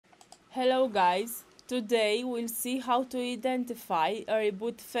Hello guys, today we'll see how to identify a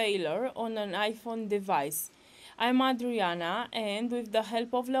reboot failure on an iPhone device. I'm Adriana and with the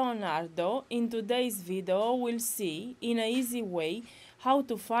help of Leonardo, in today's video we'll see, in an easy way, how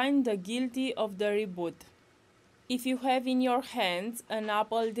to find the guilty of the reboot. If you have in your hands an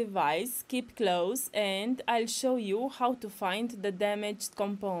Apple device, keep close and I'll show you how to find the damaged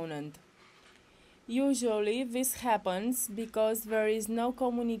component. Usually this happens because there is no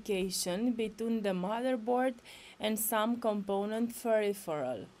communication between the motherboard and some component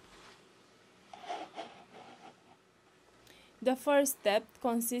peripheral. The first step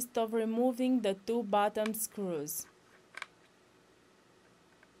consists of removing the two bottom screws.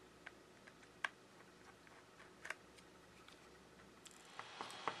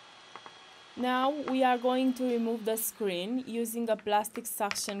 Now we are going to remove the screen using a plastic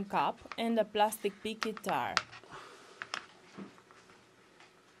suction cup and a plastic picky tar.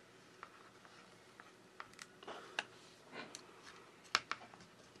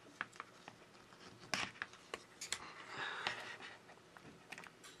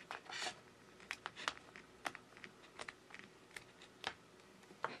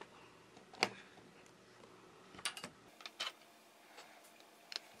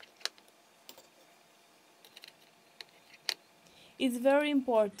 It's very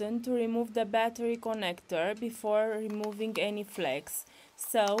important to remove the battery connector before removing any flex,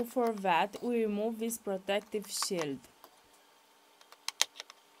 so for that we remove this protective shield.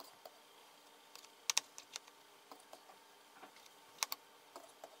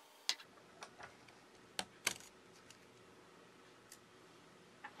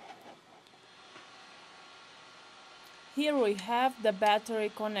 Here we have the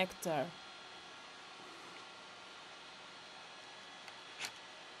battery connector.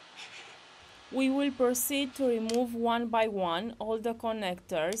 We will proceed to remove one by one all the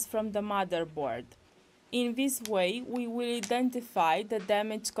connectors from the motherboard. In this way, we will identify the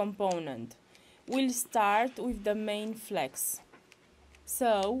damaged component. We'll start with the main flex.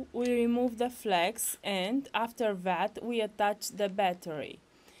 So, we remove the flex and after that we attach the battery.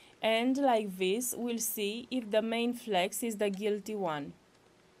 And like this, we'll see if the main flex is the guilty one.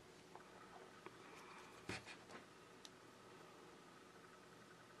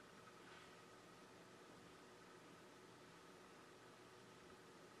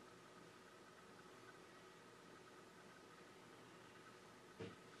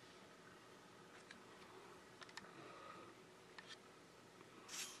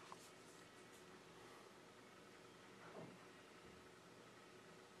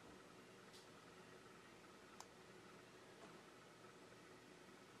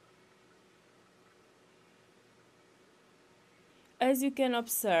 As you can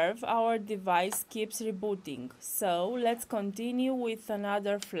observe, our device keeps rebooting, so let's continue with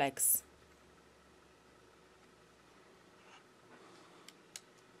another flex.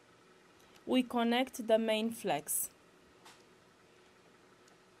 We connect the main flex.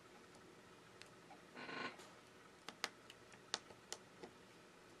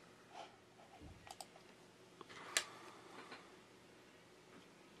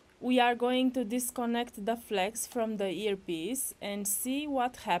 We are going to disconnect the flex from the earpiece and see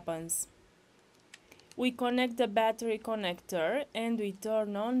what happens. We connect the battery connector and we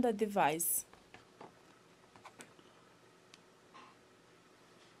turn on the device.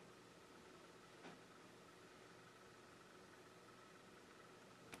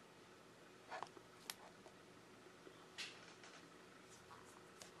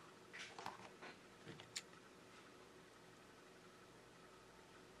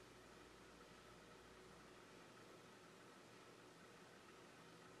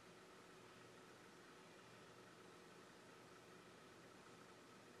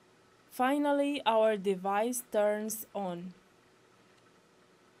 Finally, our device turns on.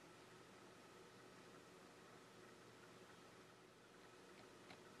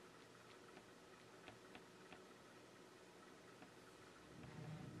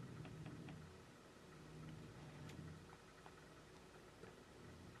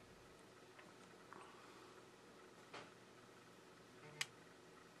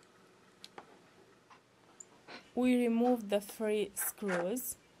 We remove the three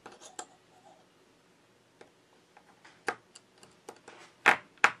screws.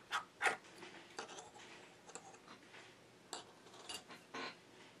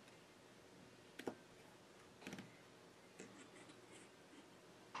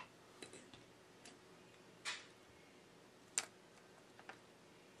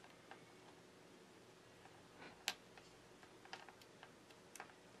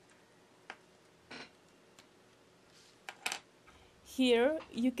 Here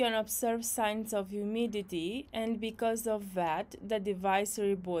you can observe signs of humidity, and because of that the device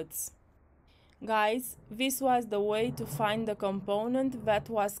reboots. Guys, this was the way to find the component that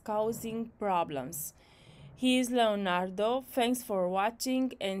was causing problems. He is Leonardo, thanks for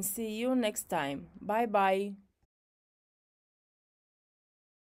watching and see you next time. Bye bye.